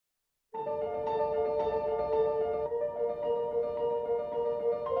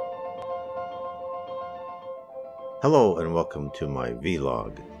Hello and welcome to my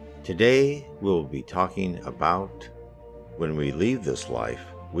vlog. Today we'll be talking about when we leave this life,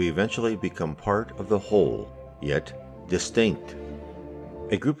 we eventually become part of the whole, yet distinct.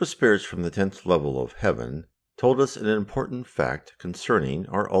 A group of spirits from the 10th level of heaven told us an important fact concerning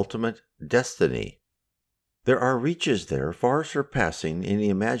our ultimate destiny. There are reaches there far surpassing any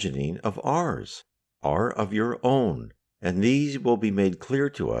imagining of ours, are of your own, and these will be made clear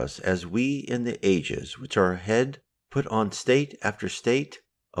to us as we in the ages which are ahead put on state after state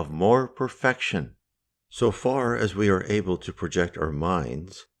of more perfection. So far as we are able to project our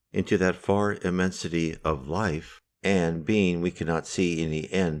minds into that far immensity of life, and being we cannot see any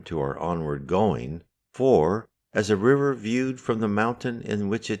end to our onward going, for as a river viewed from the mountain in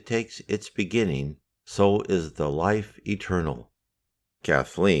which it takes its beginning, so is the life eternal.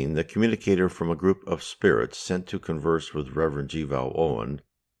 Kathleen, the communicator from a group of spirits sent to converse with Reverend Jival Owen,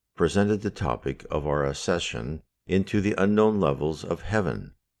 presented the topic of our accession into the unknown levels of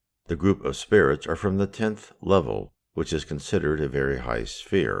heaven. The group of spirits are from the 10th level, which is considered a very high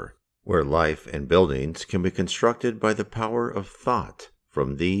sphere, where life and buildings can be constructed by the power of thought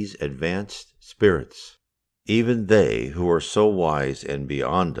from these advanced spirits. Even they who are so wise and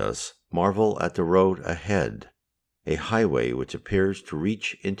beyond us marvel at the road ahead, a highway which appears to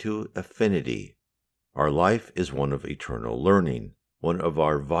reach into infinity. Our life is one of eternal learning. One of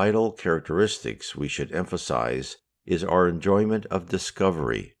our vital characteristics we should emphasize is our enjoyment of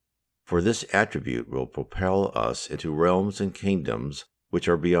discovery, for this attribute will propel us into realms and kingdoms which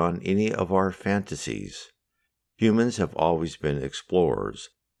are beyond any of our fantasies. Humans have always been explorers,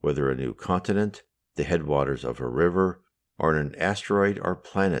 whether a new continent, the headwaters of a river, or an asteroid or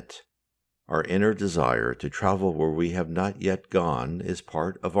planet. Our inner desire to travel where we have not yet gone is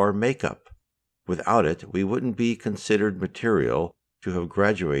part of our makeup. Without it, we wouldn't be considered material to have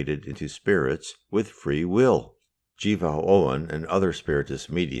graduated into spirits with free will. Jival Owen and other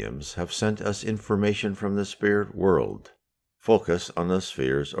spiritist mediums have sent us information from the spirit world. Focus on the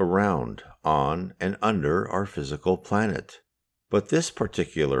spheres around, on, and under our physical planet. But this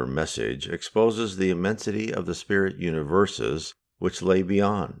particular message exposes the immensity of the spirit universes which lay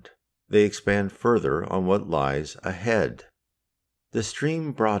beyond. They expand further on what lies ahead. The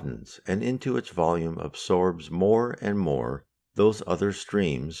stream broadens and into its volume absorbs more and more those other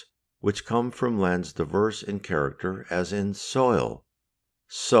streams which come from lands diverse in character as in soil.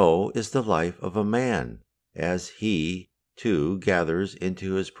 So is the life of a man, as he, too, gathers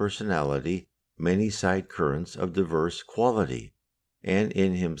into his personality many side currents of diverse quality, and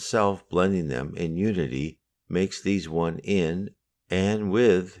in himself blending them in unity makes these one in and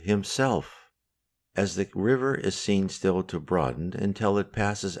with himself. As the river is seen still to broaden until it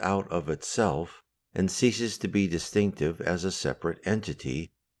passes out of itself and ceases to be distinctive as a separate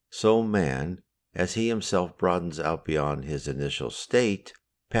entity, so man, as he himself broadens out beyond his initial state,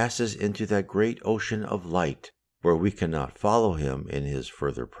 passes into that great ocean of light where we cannot follow him in his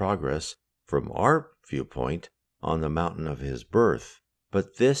further progress from our viewpoint on the mountain of his birth.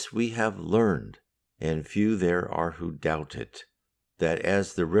 But this we have learned, and few there are who doubt it, that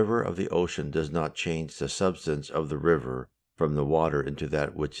as the river of the ocean does not change the substance of the river from the water into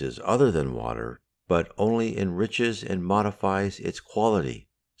that which is other than water, but only enriches and modifies its quality,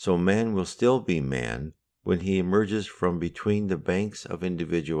 so man will still be man when he emerges from between the banks of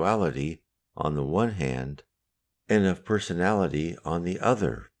individuality on the one hand and of personality on the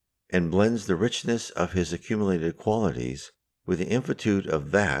other, and blends the richness of his accumulated qualities with the infinitude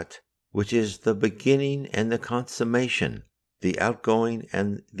of that which is the beginning and the consummation, the outgoing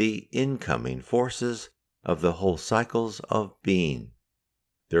and the incoming forces of the whole cycles of being.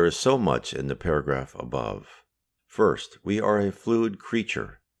 There is so much in the paragraph above. First, we are a fluid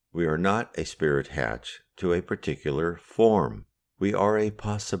creature. We are not a spirit hatched to a particular form. We are a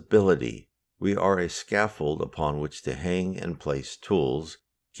possibility. We are a scaffold upon which to hang and place tools,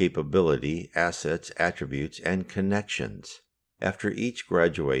 capability, assets, attributes, and connections. After each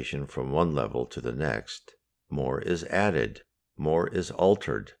graduation from one level to the next, more is added, more is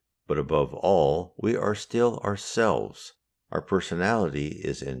altered, but above all, we are still ourselves. Our personality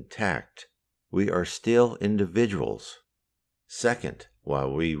is intact. We are still individuals. Second,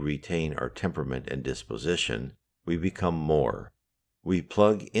 while we retain our temperament and disposition, we become more. We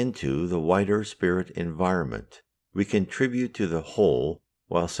plug into the wider spirit environment. We contribute to the whole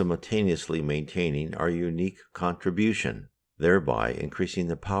while simultaneously maintaining our unique contribution, thereby increasing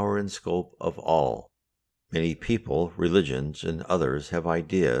the power and scope of all. Many people, religions, and others have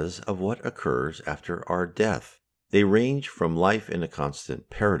ideas of what occurs after our death. They range from life in a constant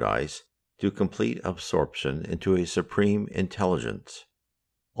paradise to complete absorption into a supreme intelligence.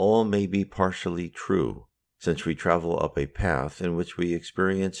 All may be partially true. since we travel up a path in which we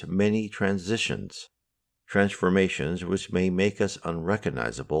experience many transitions, transformations which may make us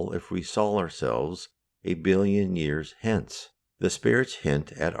unrecognizable if we saw ourselves a billion years hence. The spirits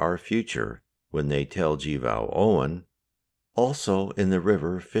hint at our future when they tell Jivao Owen, also in the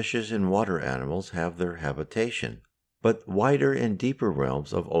river fishes and water animals have their habitation, but wider and deeper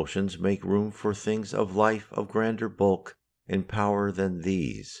realms of oceans make room for things of life of grander bulk and power than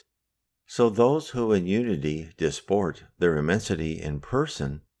these. So those who in unity disport their immensity in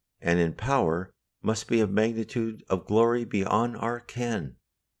person and in power must be of magnitude of glory beyond our ken.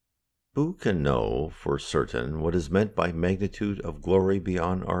 Who can know for certain what is meant by magnitude of glory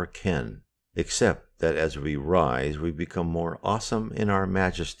beyond our ken, except that as we rise we become more awesome in our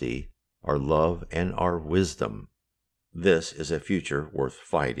majesty, our love, and our wisdom? This is a future worth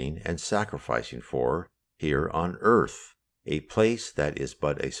fighting and sacrificing for here on earth, a place that is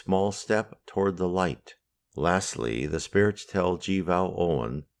but a small step toward the light. Lastly, the spirits tell Jivao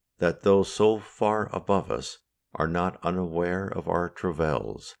Owen that those so far above us are not unaware of our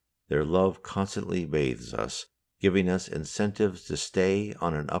travails. Their love constantly bathes us, giving us incentives to stay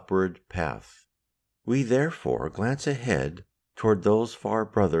on an upward path. We therefore glance ahead toward those far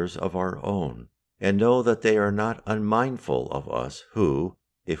brothers of our own, and know that they are not unmindful of us who,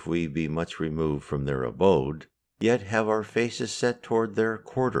 if we be much removed from their abode, yet have our faces set toward their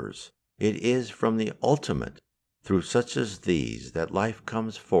quarters. It is from the ultimate, through such as these, that life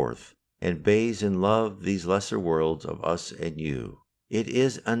comes forth and bathes in love these lesser worlds of us and you. It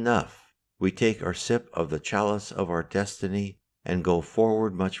is enough. We take our sip of the chalice of our destiny and go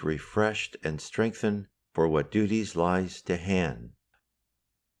forward much refreshed and strengthened for what duties lies to hand.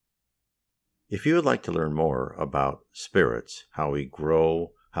 If you would like to learn more about spirits, how we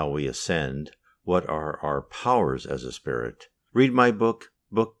grow, how we ascend, what are our powers as a spirit, read my book,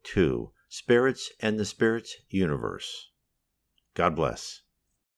 Book 2, Spirits and the Spirits Universe. God bless.